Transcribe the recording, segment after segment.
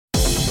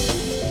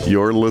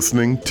You're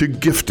listening to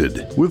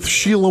Gifted with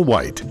Sheila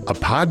White, a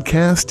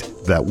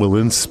podcast that will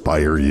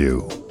inspire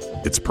you.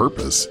 Its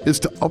purpose is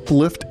to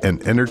uplift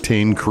and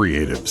entertain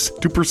creatives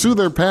to pursue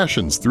their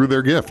passions through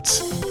their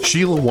gifts.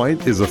 Sheila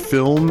White is a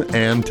film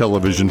and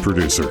television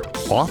producer,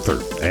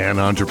 author, and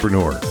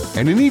entrepreneur.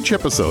 And in each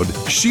episode,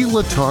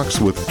 Sheila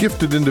talks with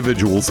gifted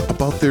individuals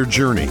about their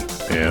journey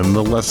and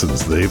the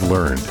lessons they've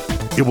learned.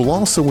 It will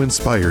also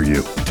inspire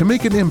you to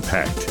make an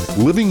impact,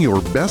 living your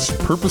best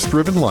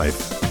purpose-driven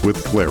life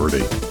with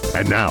clarity.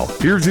 And now,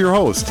 here's your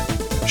host,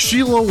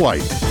 Sheila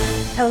White.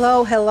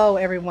 Hello,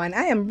 everyone.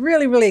 I am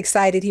really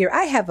excited here.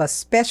 I have a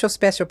special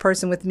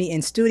person with me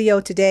in studio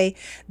today.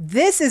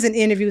 This is an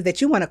interview that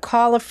you want to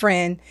call a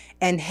friend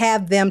and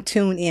have them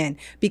tune in,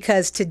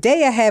 because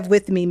today I have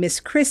with me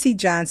Miss Chrissy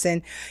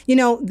Johnson. You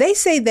know, they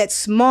say that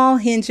small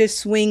hinges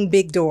swing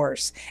big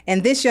doors,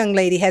 and this young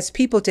lady has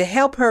people to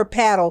help her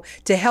paddle,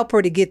 to help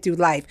her to get through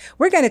life.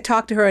 We're going to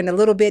talk to her in a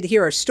little bit,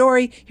 hear her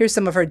story, hear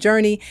some of her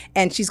journey,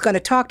 and she's going to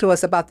talk to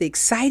us about the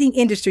exciting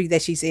industry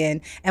that she's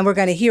in, and we're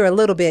going to hear a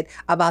little bit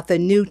about the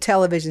new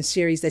television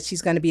series that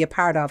she's going to be a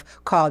part of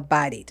called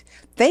Bodied.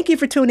 Thank you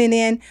for tuning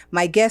in.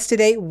 My guest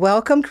today,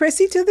 welcome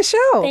Chrissy to the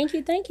show. Thank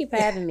you for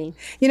having me.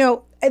 You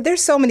know,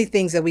 there's so many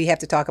things that we have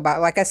to talk about.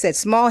 Like I said,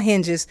 small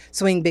hinges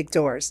swing big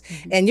doors.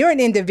 Mm-hmm. And you're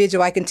an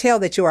individual, I can tell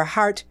that you're a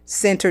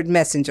heart-centered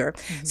messenger.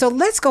 Mm-hmm. So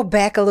let's go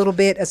back a little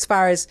bit as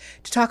far as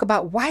to talk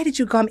about, why did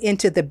you come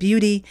into the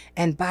beauty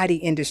and body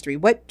industry?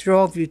 What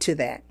drove you to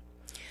that?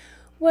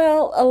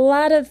 Well, a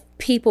lot of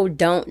people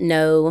don't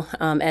know,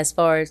 as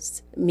far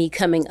as me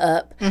coming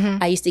up,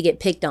 I used to get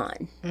picked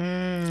on.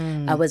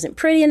 I wasn't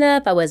pretty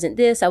enough. I wasn't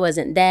this. I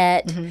wasn't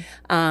that.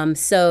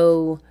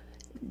 So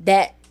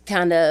that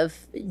kind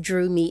of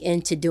drew me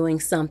into doing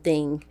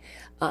something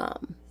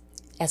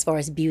as far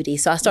as beauty.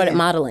 So I started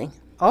modeling.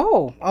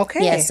 Oh,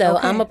 okay. Yeah, so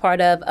I'm a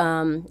part of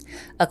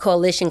a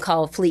coalition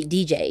called Fleet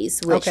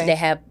DJs, which they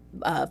have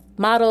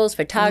models,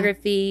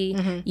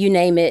 photography, you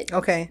name it.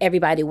 Okay.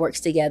 Everybody works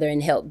together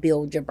and help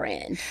build your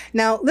brand.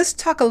 Now, let's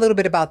talk a little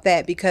bit about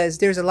that, because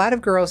there's a lot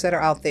of girls that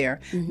are out there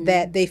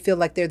that they feel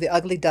like they're the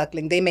ugly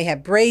duckling. They may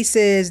have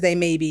braces, they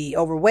may be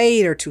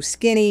overweight or too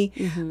skinny.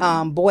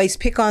 Boys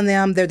pick on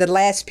them. They're the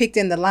last picked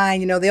in the line.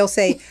 You know, they'll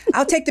say,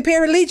 I'll take the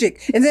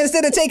paraplegic, and then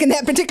instead of taking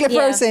that particular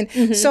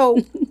person. So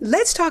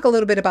let's talk a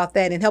little bit about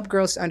that and help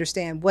girls to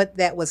understand what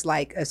that was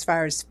like as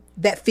far as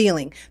that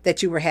feeling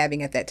that you were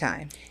having at that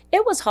time.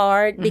 It was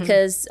hard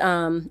because,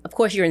 of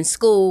course, you're in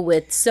school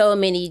with so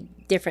many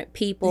different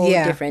people,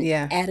 different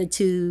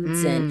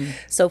attitudes, and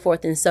so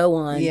forth and so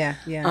on.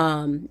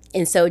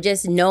 And so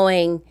just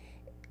knowing,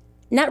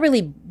 not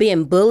really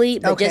being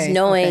bullied, but just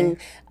knowing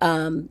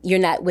you're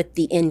not with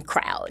the in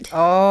crowd.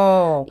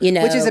 Oh, you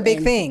know, which is a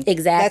big thing.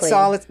 Exactly. That's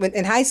all.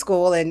 In high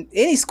school and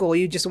any school,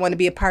 you just want to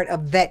be a part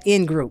of that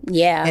in group.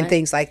 Yeah. And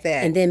things like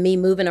that. And then me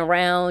moving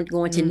around,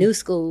 going to new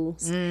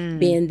schools,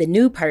 being the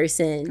new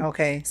person.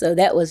 Okay. So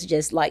that was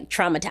just like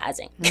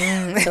traumatizing.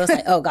 So it's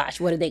like, oh gosh,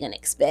 what are they going to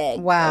expect?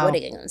 Wow. What are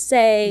they going to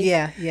say?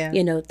 Yeah.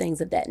 You know,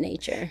 things of that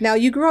nature. Now,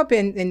 you grew up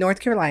in North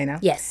Carolina.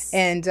 Yes.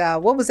 And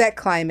what was that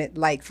climate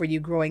like for you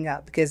growing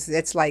up? Because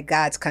it's like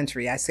God's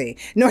country, I say.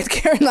 North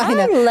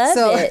Carolina.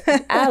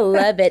 I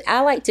love it.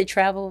 I like to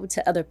travel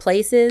to other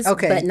places,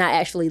 but not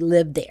actually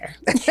live there.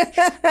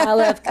 I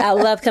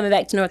love coming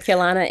back to North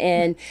Carolina,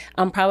 and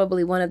I'm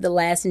probably one of the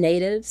last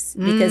natives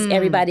because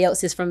everybody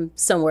else is from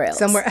somewhere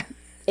else.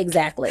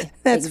 Exactly.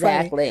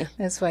 Funny.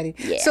 That's funny.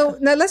 Yeah. So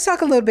now let's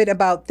talk a little bit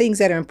about things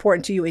that are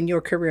important to you in your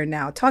career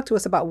now. Talk to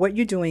us about what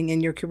you're doing in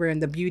your career in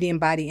the beauty and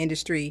body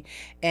industry,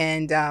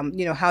 and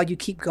you know, how you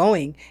keep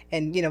going.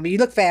 And you know, you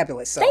look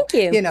fabulous. So, thank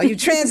you. You know, you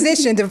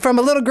transitioned from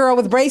a little girl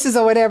with braces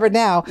or whatever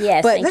now.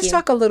 Yes. But let's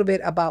talk a little bit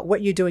about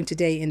what you're doing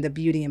today in the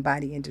beauty and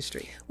body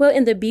industry. Well,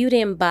 in the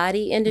beauty and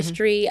body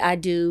industry, I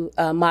do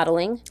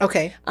modeling.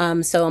 Okay.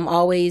 So I'm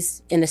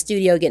always in the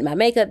studio getting my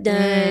makeup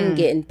done,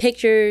 getting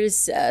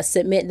pictures,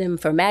 submitting them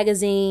for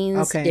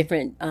magazines,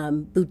 different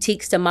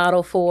boutiques to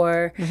model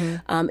for.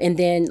 And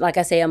then, like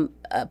I say, I'm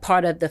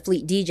part of the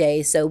Fleet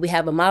DJs, so we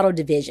have a model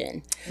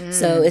division.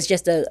 So it's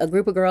just a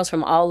group of girls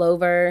from all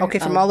over. Okay,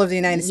 from all over the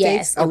United States?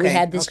 Yes, and we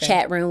have this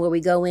chat room where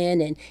we go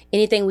in, and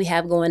anything we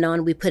have going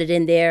on, we put it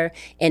in there,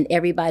 and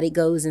everybody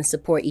goes and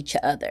support each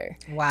other.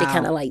 Wow. To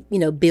kind of like, you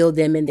know, build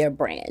them in their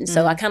brand.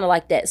 So I kind of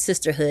like that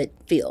sisterhood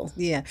feel.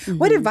 Yeah.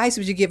 What advice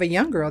would you give a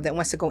young girl that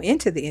wants to go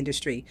into the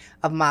industry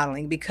of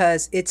modeling?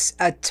 Because it's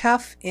a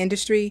tough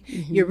industry.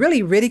 You're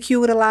really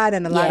ridiculed a lot,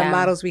 and a lot of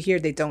models we hear,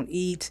 they don't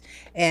eat,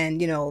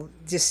 and, you know,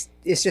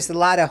 it's just a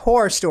lot of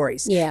horror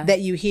stories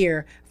that you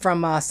hear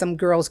from some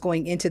girls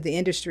going into the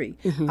industry.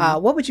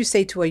 What would you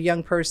say to a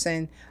young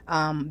person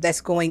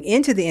that's going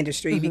into the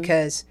industry?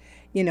 Because,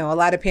 you know, a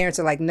lot of parents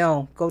are like,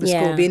 no, go to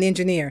school, be an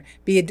engineer,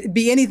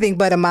 be anything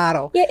but a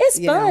model. Yeah, it's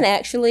fun,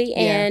 actually.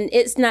 And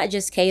it's not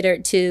just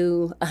catered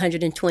to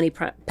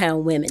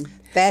 120-pound women.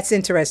 That's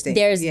interesting.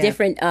 There's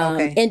different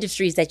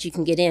industries that you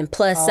can get in,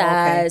 plus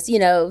size, you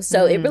know,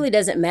 so it really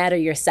doesn't matter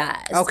your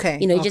size.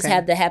 You know, you just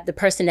have to have the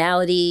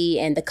personality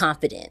and the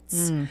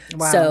confidence.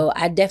 Wow. So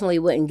I definitely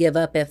wouldn't give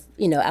up if,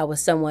 you know, I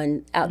was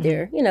someone out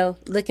there, you know,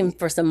 looking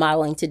for some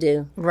modeling to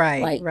do.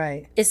 Like,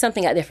 it's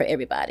something out there for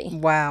everybody.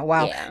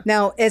 Wow. Yeah.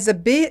 Now, as a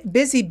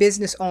busy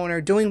business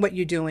owner doing what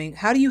you're doing,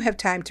 how do you have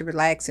time to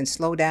relax and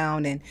slow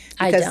down? And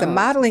because the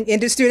modeling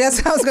industry, that's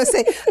what I was going to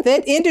say,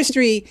 that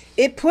industry,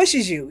 it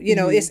pushes you, you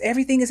know, it's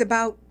everything is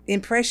about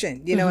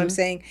impression, you know what I'm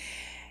saying?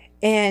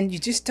 And you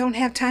just don't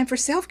have time for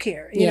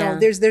self-care. You know,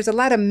 there's a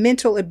lot of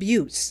mental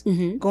abuse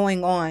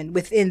going on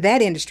within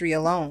that industry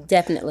alone.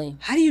 Definitely.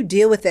 How do you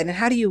deal with that? And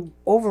how do you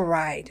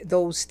override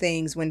those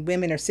things when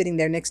women are sitting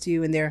there next to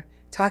you and they're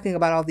talking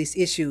about all these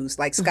issues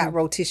like Scott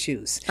Rowe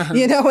tissues,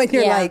 you know, and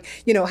you're like,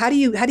 you know, how do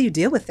you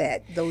deal with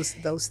that? Those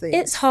things.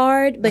 It's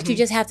hard, but you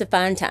just have to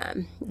find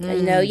time.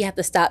 You know, you have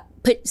to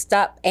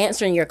stop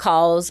answering your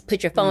calls,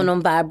 put your phone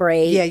on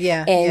vibrate,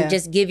 and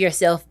just give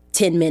yourself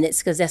 10 minutes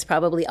because that's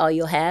probably all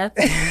you'll have.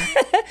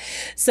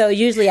 So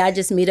usually I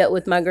just meet up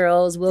with my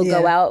girls. We'll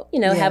go out, you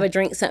know, have a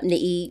drink, something to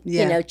eat,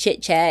 you know,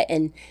 chit chat,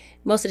 and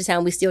most of the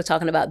time we still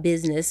talking about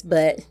business,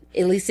 but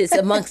at least it's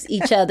amongst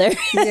each other.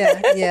 You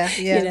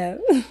know?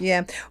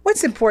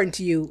 What's important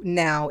to you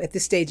now at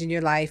this stage in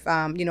your life?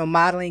 You know,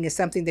 modeling is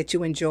something that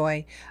you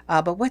enjoy,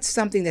 but what's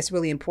something that's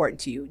really important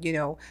to you? You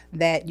know,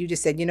 that you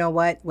just said, you know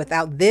what,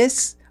 without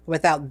this,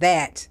 without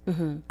that,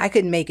 I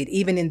couldn't make it,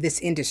 even in this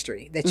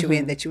industry that you're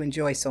in, that you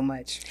enjoy so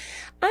much.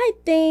 I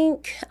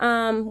think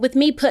with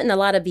me putting a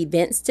lot of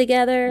events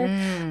together,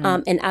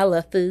 and I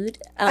love food.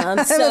 So, I'm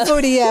a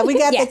foodie, we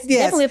got that.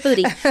 Yes, definitely a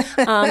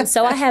foodie.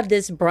 So I have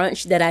this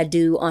brunch that I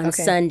do on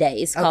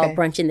Sundays called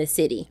Brunch in the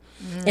City.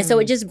 And so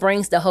it just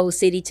brings the whole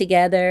city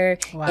together,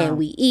 and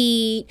we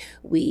eat,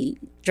 we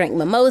drink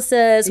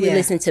mimosas, we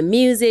listen to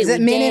music. Is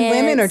it men and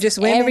women or just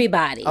women?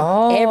 Everybody.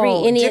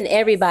 Any and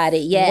everybody,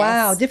 yes.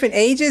 Wow, different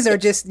ages or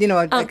just, you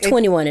know.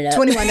 21 and up.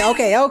 21,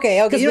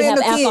 okay. Because we have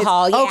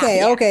alcohol,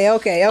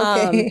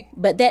 Okay.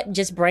 But that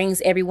just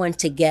brings everyone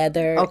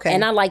together.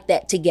 And I like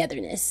that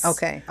togetherness.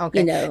 Okay.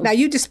 You know. Now,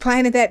 you just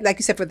planning that, like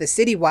you said, for the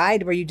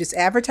citywide, where you just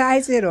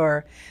advertise it?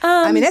 Or,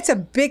 I mean, that's a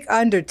big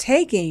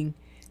undertaking.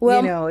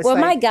 Well, you know,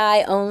 my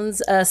guy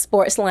owns a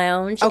sports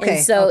lounge. And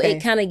so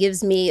it kind of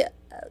gives me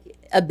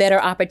a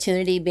better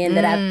opportunity, being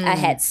that I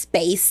had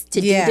space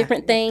to do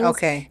different things.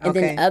 And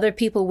then other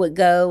people would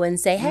go and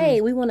say, hey,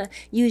 we want to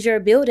use your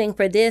building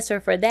for this or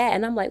for that.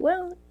 And I'm like,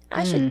 well,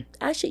 I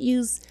should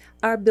use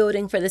our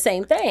building for the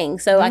same thing.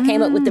 So I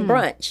came up with the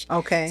brunch.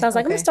 So I was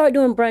like, I'm going to start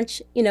doing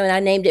brunch, you know, and I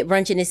named it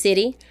Brunch in the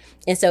City.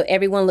 And so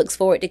everyone looks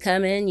forward to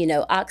coming, you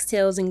know,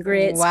 oxtails and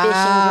grits, fish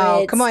and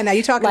grits. Come on now,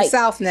 you're talking like,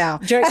 South now.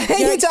 Jerk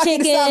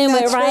chicken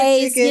with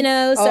rice, you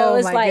know. So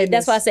it's like,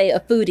 that's why I say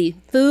a foodie.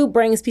 Food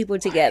brings people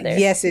together.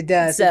 Yes, it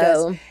does. So, it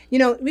does. You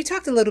know, we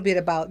talked a little bit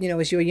about, you know,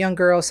 as you were a young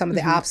girl, some of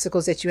the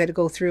obstacles that you had to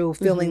go through,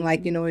 feeling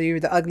like, you know, you're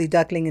the ugly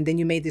duckling, and then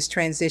you made this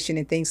transition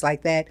and things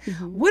like that.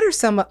 What are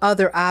some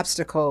other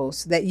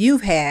obstacles that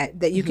you've had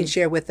that you can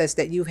share with us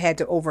that you've had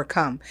to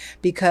overcome?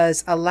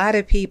 Because a lot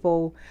of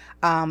people,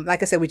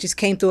 like I said, we just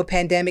came through a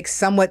pandemic,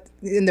 somewhat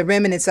in the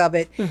remnants of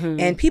it,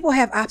 and people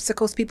have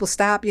obstacles. People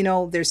stop, you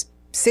know, there's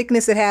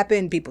sickness that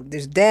happened,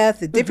 there's death,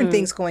 there's different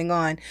things going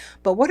on.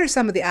 But what are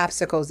some of the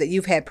obstacles that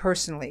you've had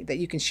personally that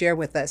you can share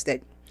with us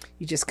that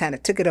you just kind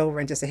of took it over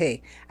and just said,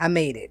 hey, I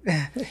made it?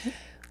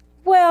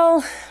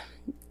 Well,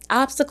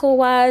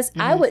 obstacle-wise,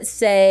 I would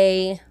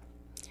say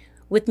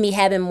with me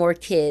having more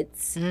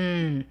kids.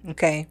 And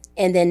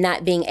then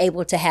not being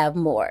able to have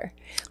more.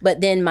 But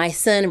then my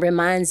son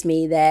reminds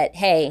me that,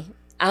 hey,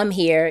 I'm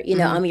here, you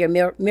know, I'm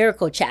your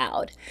miracle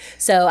child.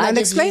 So now,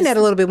 explain that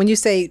a little bit. When you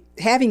say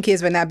having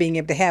kids but not being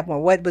able to have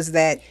more, what was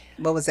that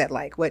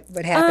like? What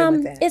happened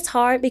with that? It's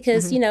hard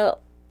because, you know,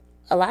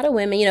 a lot of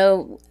women, you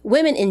know,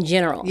 women in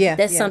general,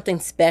 that's something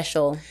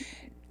special.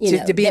 You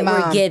know, to be that a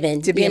mom, we're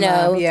given, to be you a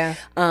know.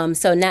 mom,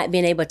 so not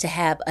being able to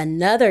have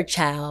another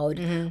child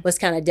was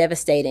kind of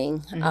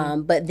devastating.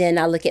 But then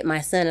I look at my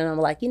son and I'm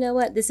like, you know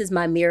what? This is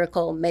my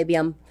miracle. Maybe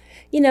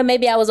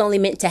maybe I was only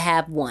meant to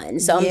have one.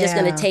 So I'm just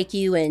going to take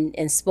you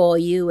and spoil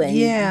you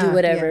and do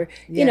whatever,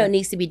 you know,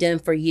 needs to be done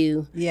for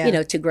you, you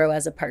know, to grow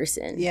as a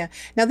person.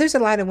 Now, there's a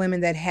lot of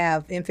women that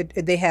have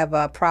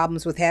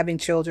problems with having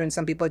children.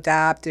 Some people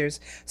adopt.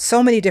 There's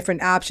so many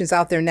different options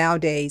out there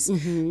nowadays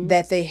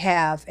that they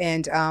have.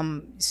 And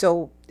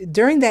so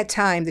during that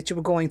time that you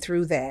were going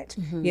through that,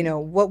 you know,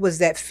 what was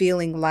that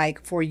feeling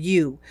like for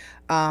you?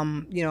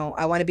 You know,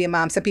 I want to be a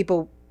mom. Some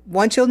people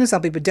want children,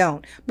 some people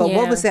don't. But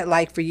what was that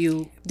like for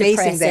you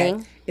facing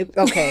that?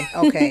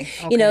 Okay.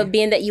 You know,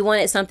 being that you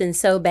wanted something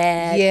so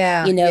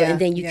bad, you know, and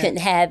then you couldn't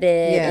have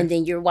it. And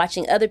then you're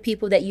watching other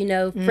people that you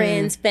know,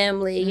 friends,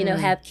 family, you know,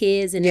 have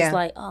kids. And it's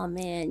like, oh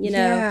man, you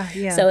know.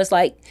 So it's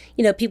like,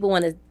 you know, people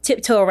want to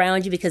tiptoe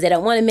around you because they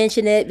don't want to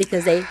mention it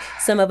because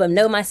some of them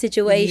know my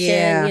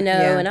situation, you know.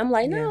 And I'm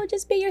like, no,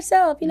 just be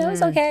yourself. You know,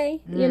 it's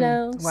okay. You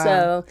know,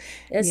 so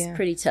it's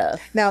pretty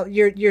tough. Now,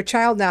 your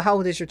child now, how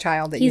old is your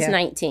child? He's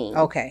 19.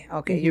 Okay.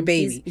 Your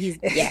baby. He's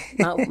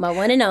my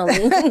one and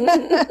only.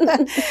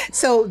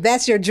 So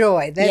that's your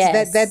joy.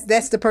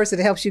 That's the person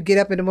that helps you get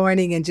up in the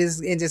morning and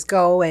just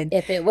go. And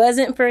if it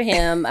wasn't for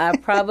him, I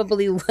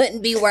probably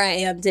wouldn't be where I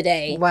am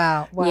today.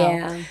 Wow.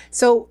 Yeah.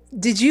 So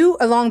did you,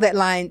 along that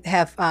line,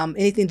 have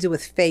anything to do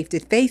with faith?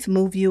 Did faith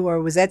move you, or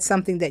was that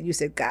something that you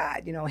said,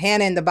 God, you know,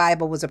 Hannah in the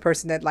Bible was a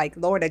person that like,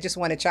 Lord, I just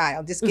want a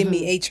child. Just give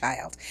me a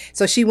child.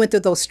 So she went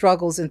through those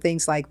struggles and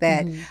things like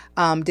that.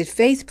 Did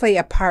faith play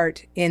a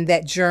part in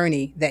that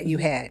journey that you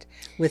had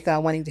with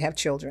wanting to have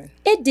children?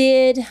 It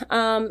did.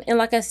 And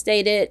like I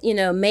stated, you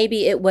know,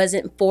 maybe it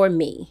wasn't for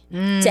me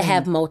to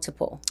have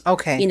multiple.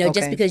 Okay. You know,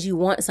 just because you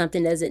want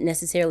something doesn't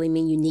necessarily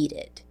mean you need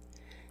it.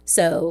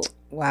 So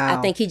I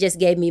think he just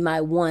gave me my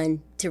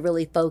one to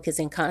really focus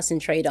and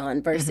concentrate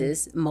on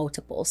versus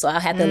multiple. So I'll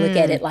have to look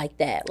at it like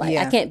that. Like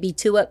I can't be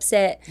too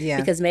upset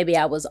because maybe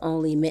I was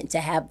only meant to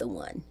have the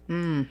one.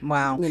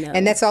 Wow. You know?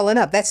 And that's all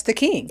enough. That's the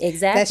king.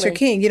 Exactly. That's your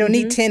king. You don't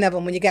need 10 of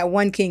them when you got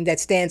one king that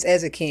stands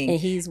as a king. And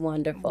he's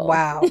wonderful.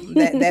 Wow.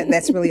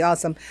 That's really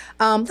awesome.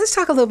 Let's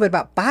talk a little bit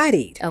about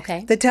Bodied.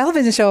 Okay. The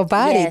television show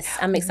Bodied. Yes,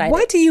 I'm excited.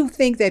 What do you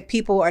think that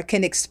people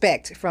can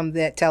expect from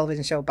that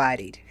television show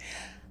Bodied?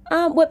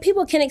 What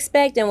people can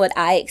expect and what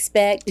I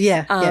expect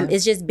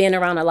is just being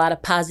around a lot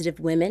of positive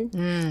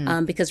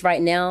women. Because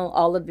right now,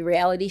 all of the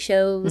reality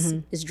shows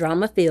is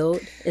drama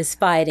filled, is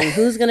fighting.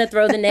 Who's going to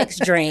throw the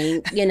next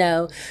drink, you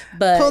know?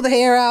 But pull the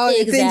hair out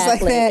and things like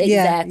that.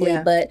 Exactly.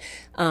 But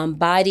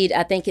Bodied,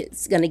 I think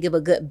it's going to give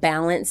a good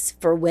balance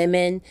for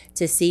women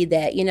to see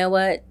that, you know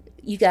what?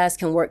 You guys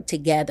can work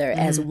together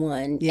as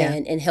one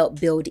and help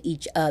build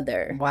each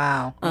other.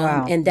 Wow.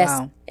 And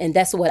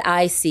that's what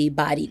I see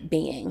Bodied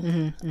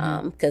being.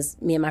 Because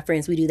me and my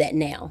friends, we do that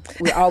now.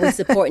 We're always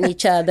supporting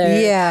each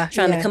other,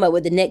 trying to come up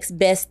with the next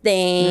best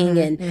thing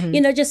and,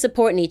 you know, just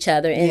supporting each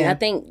other. And I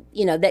think,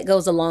 you know, that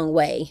goes a long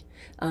way.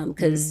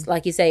 Because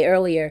like you say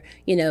earlier,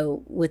 you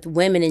know, with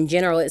women in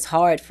general, it's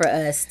hard for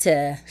us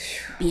to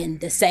be in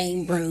the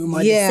same room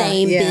or the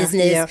same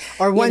business.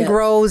 Or one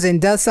grows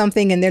and does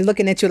something and they're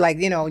looking at you like,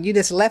 you know, you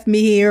just left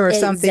me here or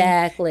something.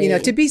 Exactly. You know,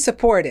 to be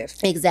supportive.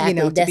 Exactly. You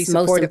know, that's to be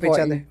supportive most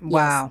of important. each other.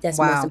 Wow. Yes, that's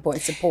most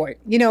important, support.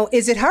 You know,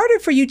 is it harder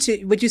for you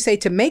to, would you say,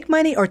 to make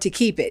money or to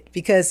keep it?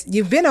 Because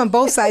you've been on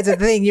both sides of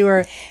the thing. You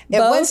were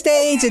at one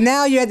stage and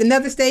now you're at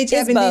another stage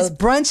having these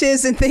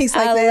brunches and things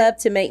like that. I love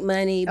to make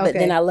money, but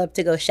then I love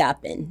to go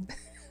shopping.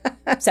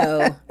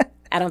 So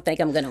I don't think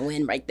I'm going to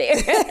win right there.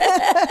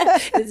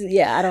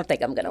 I don't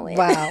think I'm going to win.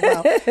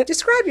 Wow.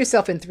 Describe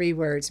yourself in 3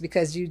 words,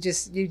 because you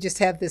just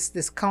have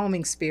this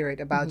calming spirit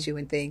about you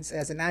and things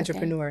as an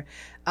entrepreneur.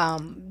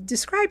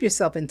 Describe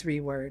yourself in 3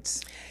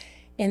 words.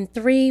 In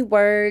 3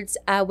 words,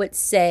 I would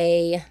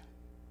say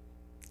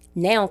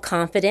now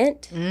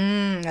confident.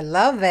 I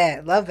love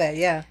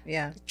that.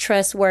 Yeah.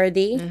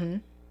 Trustworthy.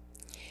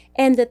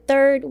 And the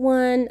 3rd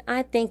one,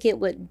 I think it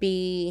would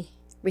be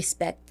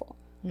respectful.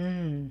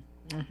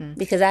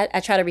 Because I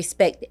try to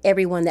respect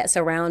everyone that's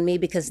around me,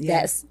 because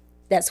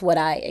that's what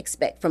I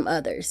expect from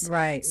others.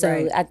 Right.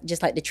 So I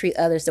just like to treat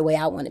others the way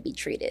I want to be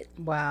treated.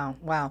 Wow.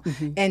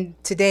 And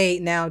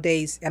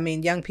nowadays, I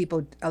mean, young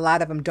people, a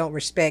lot of them don't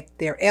respect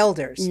their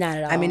elders. Not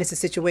at all. I mean, it's a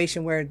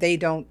situation where they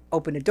don't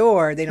open the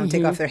door, they don't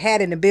take off their hat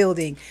in the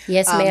building.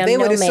 Yes, ma'am. They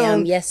no, would assume,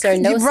 ma'am. Yes, sir.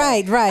 No, sir.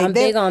 Right. I'm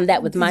big on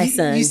that with my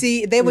son. You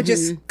see, they would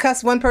just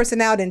cuss one person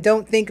out and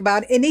don't think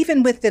about it. And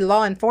even with the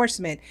law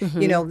enforcement,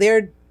 you know,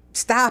 they're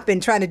stop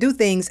and trying to do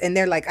things and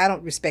they're like, I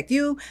don't respect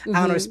you,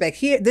 I don't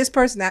respect this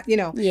person, you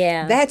know.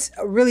 That's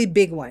a really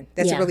big one.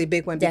 That's a really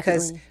big one,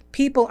 because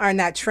people are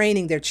not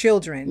training their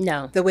children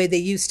the way they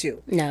used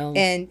to.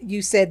 And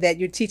you said that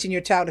you're teaching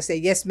your child to say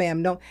yes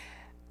ma'am, no.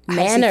 How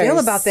does he feel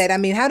about that? I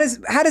mean, how does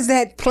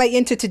that play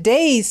into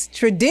today's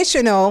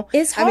traditional?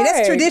 It's hard. I mean,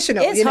 that's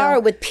traditional. It's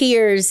hard with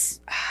peers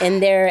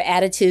and their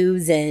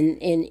attitudes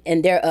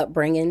and their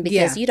upbringing,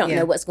 because you don't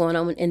know what's going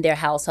on in their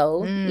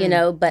household, you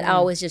know. But I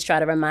always just try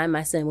to remind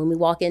my son, when we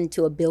walk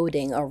into a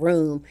building, a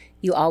room,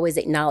 you always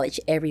acknowledge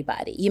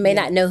everybody. You may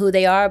not know who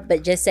they are,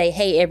 but just say,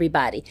 hey,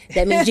 everybody.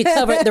 That means you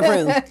covered the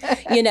room,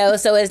 you know?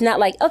 So it's not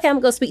like, okay, I'm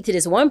going to go speak to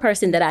this one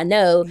person that I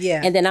know,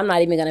 and then I'm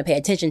not even going to pay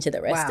attention to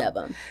the rest of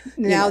them.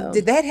 Now,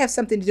 did that that have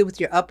something to do with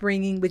your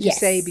upbringing, would you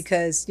say?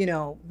 Because, you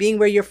know, being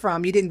where you're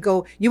from,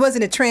 you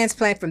wasn't a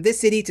transplant from this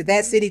city to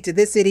that city to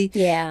this city.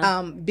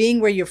 Yeah. Being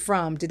where you're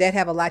from, did that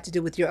have a lot to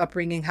do with your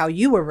upbringing, how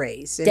you were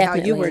raised and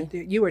Definitely.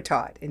 how you were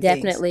taught?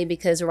 Definitely,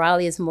 because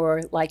Raleigh is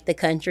more like the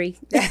country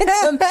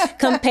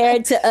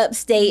compared to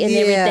upstate and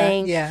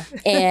everything. Yeah.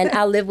 And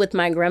I lived with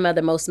my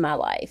grandmother most of my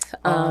life.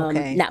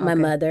 Not my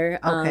mother.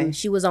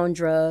 She was on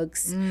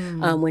drugs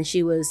when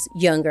she was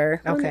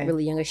younger. Well, not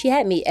really younger. She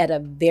had me at a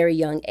very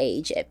young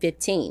age, at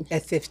 15.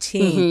 At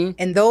 15.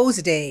 In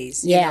those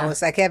days, you know,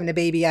 it's like having a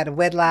baby out of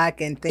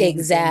wedlock and things.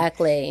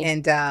 Exactly.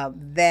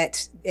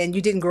 And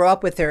you didn't grow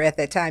up with her at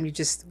that time. You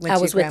just went to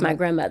I was with my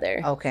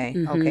grandmother. Okay.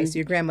 Okay. So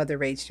your grandmother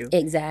raised you.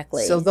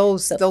 Exactly. So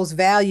those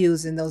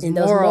values and those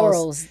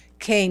morals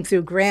came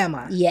through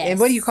grandma. Yes. And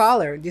what do you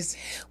call her?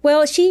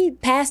 Well, she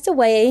passed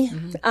away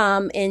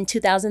in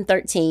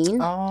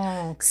 2013.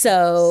 Oh.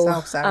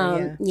 So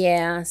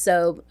sorry,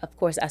 so of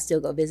course I still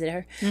go visit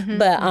her.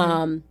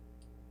 But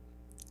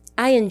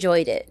I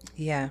enjoyed it.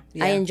 Yeah.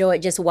 I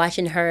enjoyed just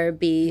watching her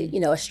be, you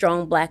know, a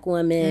strong Black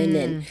woman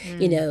and,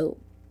 you know,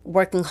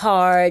 working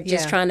hard,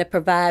 just trying to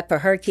provide for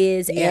her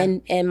kids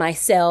and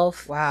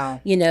myself.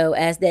 Wow. You know,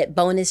 as that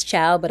bonus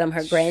child, but I'm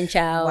her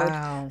grandchild.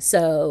 Wow.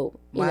 So,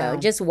 you know,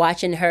 just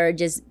watching her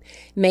just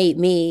made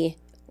me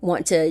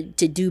want to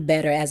do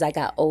better as I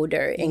got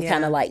older and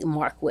kind of like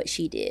mark what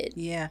she did.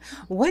 Yeah.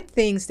 What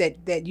things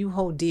that you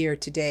hold dear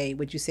today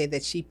would you say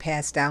that she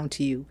passed down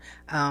to you,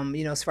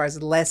 you know, as far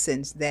as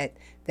lessons that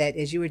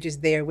as you were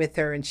just there with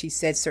her and she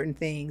said certain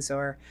things,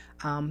 or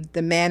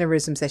the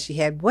mannerisms that she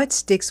had, what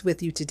sticks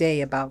with you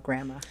today about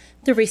grandma?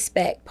 The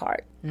respect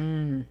part.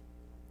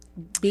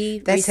 Be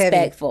That's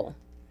respectful.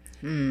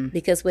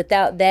 Because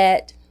without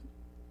that,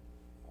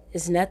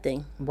 it's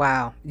nothing.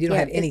 Wow. You don't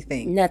have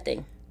anything.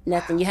 Nothing.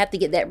 Wow. You have to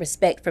get that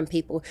respect from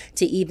people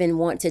to even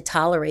want to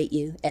tolerate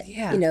you at,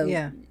 you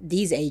know,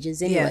 these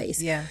ages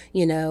anyways.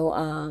 You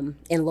know,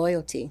 and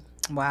loyalty.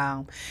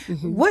 Wow.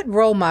 What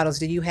role models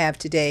do you have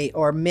today,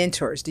 or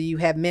mentors? Do you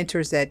have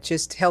mentors that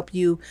just help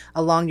you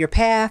along your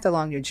path,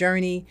 along your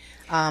journey,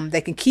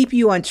 that can keep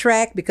you on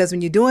track? Because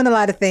when you're doing a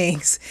lot of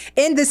things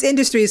in this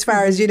industry, as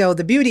far as, you know,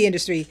 the beauty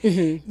industry,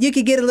 you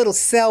could get a little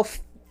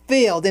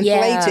self-filled,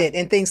 inflated,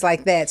 and things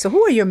like that. So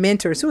who are your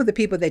mentors? Who are the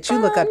people that you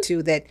look up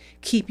to that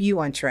keep you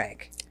on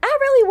track? I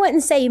really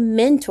wouldn't say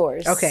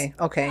mentors. Okay.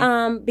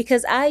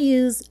 Because I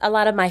use a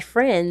lot of my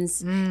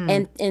friends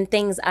and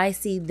things I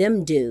see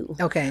them do.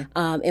 Okay.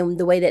 And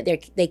the way that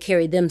they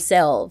carry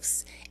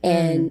themselves.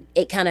 And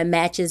it kind of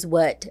matches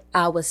what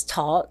I was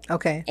taught.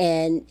 Okay.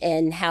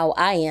 And how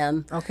I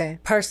am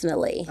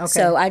personally. Okay.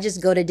 So I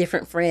just go to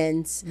different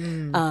friends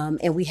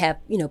and we have,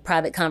 you know,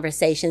 private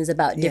conversations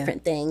about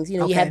different things. You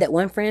know, you have that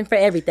one friend for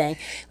everything.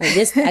 Like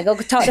this, I go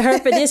talk to her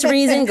for this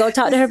reason, go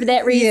talk to her for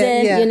that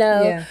reason, you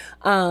know.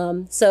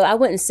 So I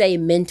wouldn't say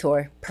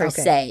mentor per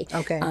se.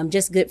 Okay.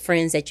 Just good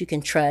friends that you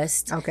can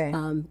trust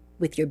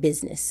with your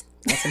business.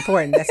 That's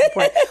important. That's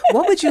important.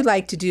 What would you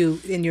like to do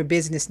in your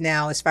business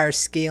now as far as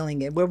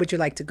scaling it? Where would you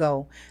like to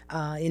go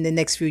in the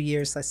next few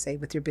years, let's say,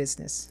 with your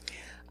business?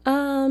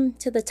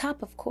 To the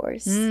top, of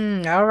course.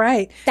 All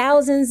right.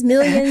 Thousands,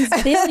 millions,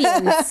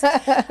 billions.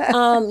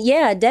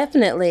 Yeah,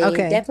 definitely.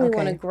 Definitely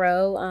want to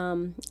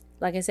grow.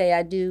 Like I say,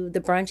 I do the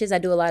brunches. I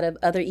do a lot of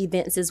other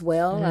events as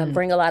well. I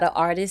bring a lot of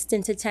artists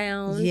into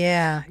town.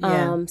 Yeah.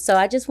 So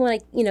I just want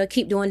to, you know,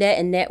 keep doing that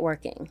and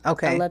networking.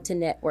 Okay. I love to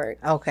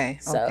network. Okay.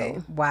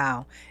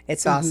 Wow.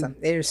 It's awesome.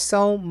 There's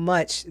so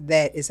much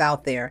that is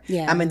out there.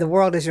 Yeah. I mean, the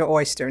world is your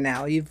oyster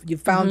now.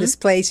 You've found this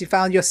place. You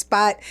found your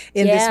spot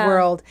in this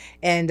world.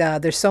 And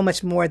there's so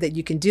much more that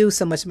you can do,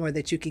 so much more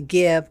that you can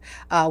give.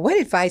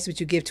 What advice would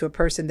you give to a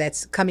person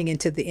that's coming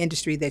into the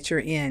industry that you're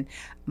in?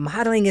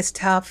 Modeling is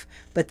tough,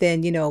 but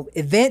then, you know,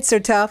 events are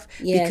tough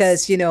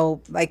because, you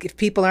know, like if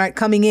people aren't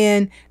coming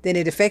in, then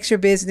it affects your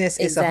business.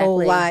 It's a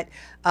whole lot.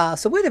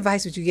 So what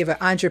advice would you give an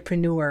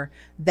entrepreneur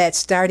that's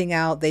starting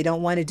out? They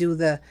don't want to do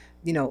the,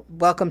 you know,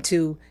 welcome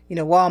to, you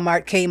know,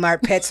 Walmart,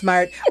 Kmart,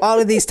 PetSmart, all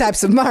of these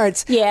types of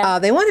marts. They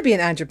want to be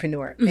an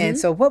entrepreneur. And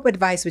so what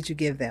advice would you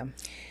give them?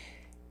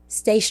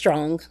 Stay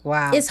strong.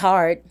 Wow. It's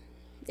hard.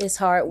 It's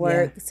hard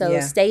work. So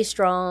stay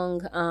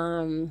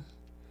strong.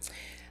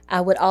 I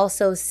would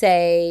also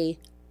say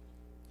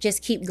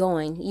just keep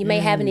going. You may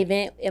have an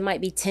event, it might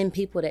be 10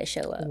 people that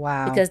show up.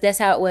 Wow. Because that's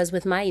how it was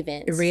with my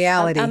events.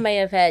 Reality. I may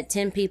have had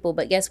 10 people,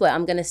 but guess what?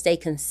 I'm going to stay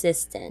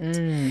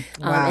consistent.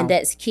 Wow. And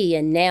that's key.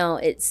 And now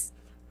it's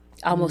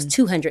almost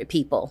 200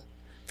 people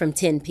from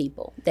 10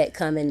 people that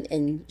come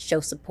and show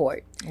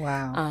support.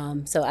 Wow.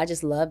 So I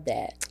just love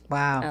that.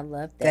 Wow. I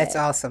love that. That's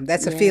awesome.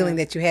 That's a feeling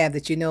that you have,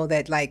 that you know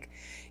that, like,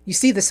 you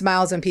see the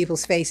smiles on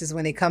people's faces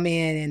when they come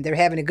in and they're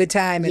having a good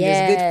time and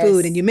there's good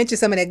food, and you mention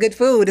some of that good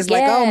food. It's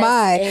like, oh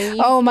my,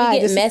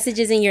 You get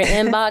messages in your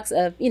inbox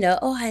of, you know,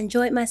 oh, I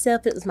enjoyed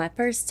myself. It was my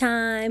first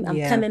time. I'm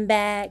coming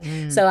back.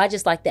 So I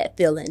just like that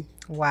feeling.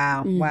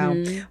 Wow. Wow.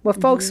 Well,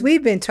 folks,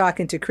 we've been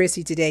talking to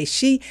Chrissy today.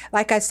 She,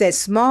 like I said,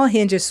 small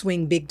hinges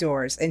swing big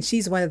doors. And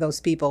she's one of those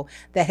people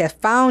that have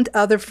found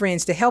other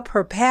friends to help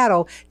her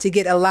paddle to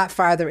get a lot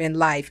farther in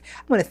life.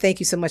 I want to thank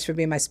you so much for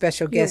being my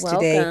special guest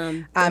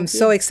today. I'm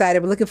so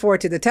excited. We're looking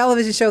forward to the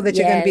television show that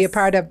you're going to be a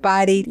part of,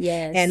 Bodied.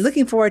 And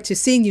looking forward to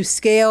seeing you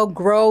scale,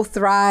 grow,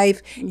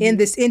 thrive in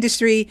this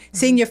industry,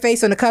 seeing your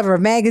face on the cover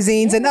of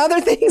magazines and other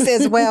things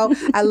as well.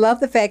 I love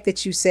the fact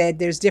that you said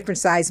there's different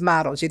size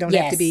models. You don't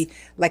have to be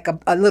like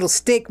a little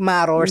stick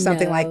model or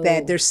something like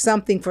that. There's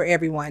something for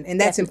everyone. And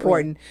that's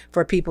important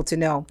for people to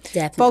know.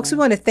 Folks, we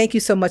want to thank you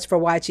so much for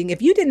watching.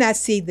 If you did not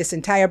see this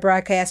entire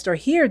broadcast or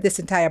hear this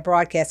entire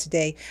broadcast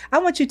today, I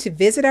want you to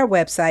visit our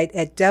website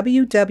at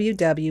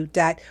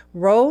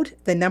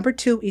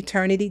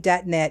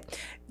www.road2eternity.net.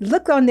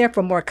 Look on there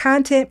for more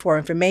content, for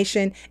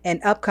information,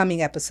 and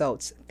upcoming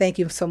episodes. Thank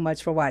you so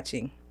much for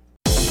watching.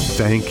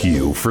 Thank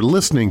you for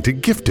listening to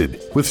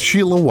Gifted with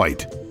Sheila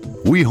White.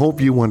 We hope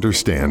you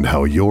understand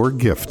how your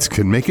gifts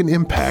can make an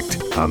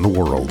impact on the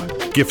world.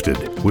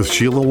 Gifted with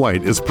Sheila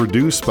White is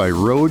produced by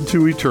Road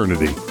to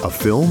Eternity, a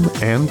film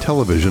and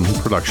television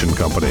production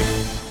company.